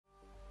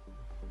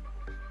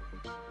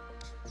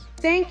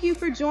Thank you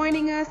for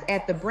joining us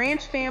at the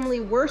Branch Family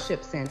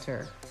Worship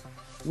Center.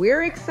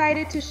 We're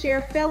excited to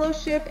share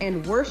fellowship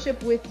and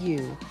worship with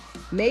you.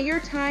 May your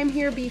time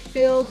here be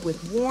filled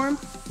with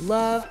warmth,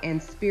 love,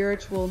 and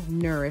spiritual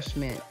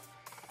nourishment.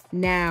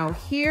 Now,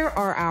 here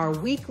are our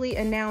weekly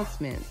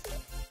announcements.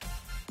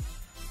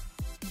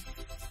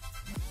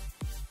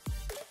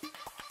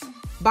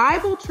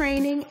 Bible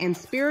training and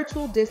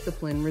spiritual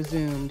discipline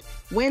resumed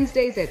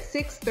Wednesdays at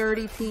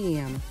 6:30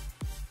 p.m.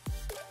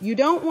 You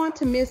don't want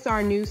to miss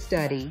our new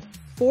study,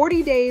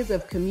 40 Days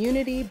of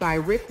Community by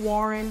Rick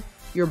Warren.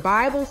 Your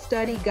Bible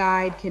study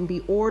guide can be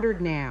ordered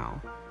now.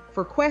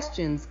 For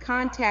questions,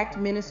 contact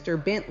Minister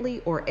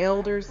Bentley or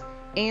Elders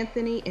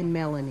Anthony and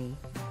Melanie.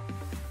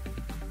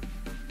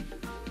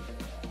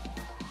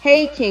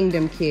 Hey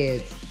Kingdom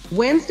Kids,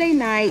 Wednesday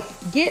night,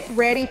 get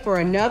ready for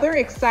another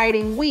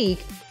exciting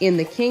week in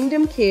the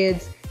Kingdom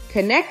Kids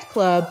Connect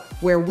Club,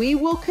 where we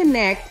will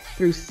connect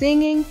through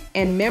singing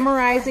and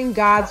memorizing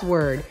God's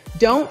Word.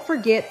 Don't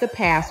forget the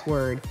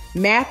password,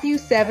 Matthew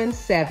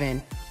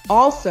 7:7.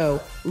 Also,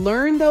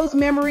 learn those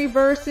memory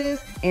verses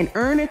and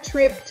earn a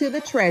trip to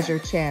the treasure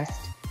chest.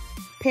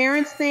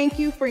 Parents, thank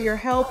you for your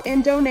help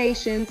and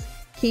donations.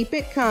 Keep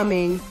it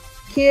coming.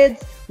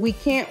 Kids, we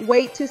can't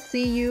wait to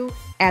see you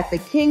at the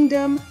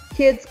Kingdom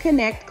Kids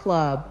Connect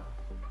Club.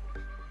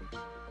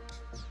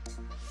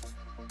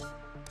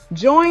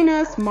 Join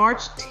us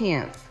March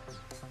 10th.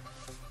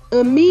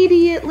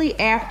 Immediately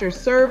after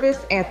service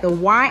at the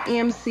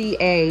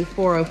YMCA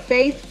for a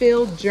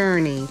faith-filled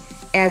journey,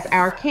 as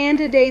our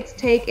candidates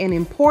take an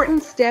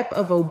important step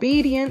of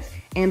obedience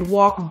and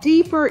walk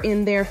deeper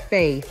in their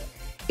faith.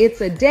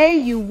 It's a day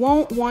you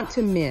won't want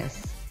to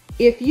miss.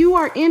 If you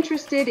are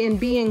interested in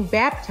being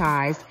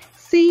baptized,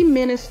 see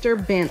Minister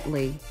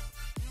Bentley.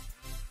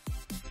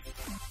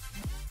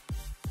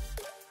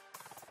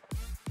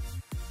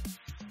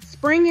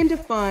 Spring into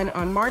fun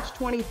on March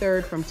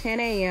 23rd from 10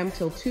 a.m.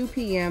 till 2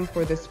 p.m.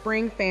 for the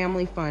Spring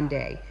Family Fun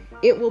Day.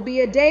 It will be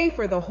a day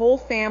for the whole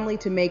family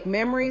to make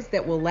memories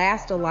that will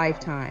last a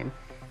lifetime.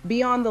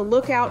 Be on the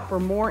lookout for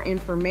more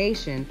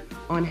information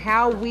on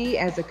how we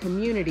as a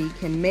community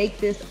can make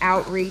this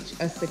outreach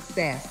a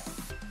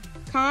success.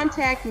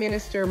 Contact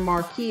Minister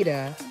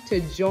Marquita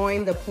to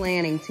join the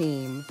planning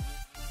team.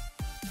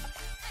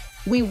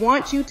 We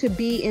want you to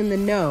be in the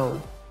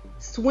know.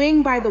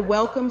 Swing by the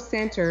Welcome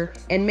Center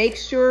and make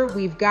sure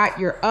we've got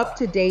your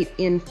up-to-date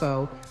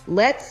info.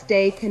 Let's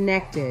stay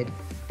connected.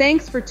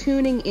 Thanks for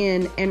tuning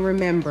in, and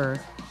remember,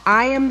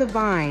 I am the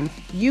vine,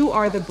 you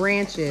are the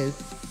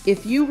branches.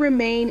 If you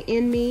remain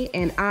in me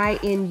and I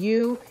in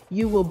you,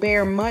 you will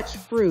bear much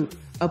fruit.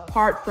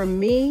 Apart from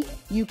me,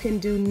 you can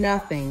do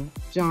nothing.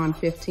 John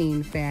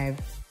 15:5.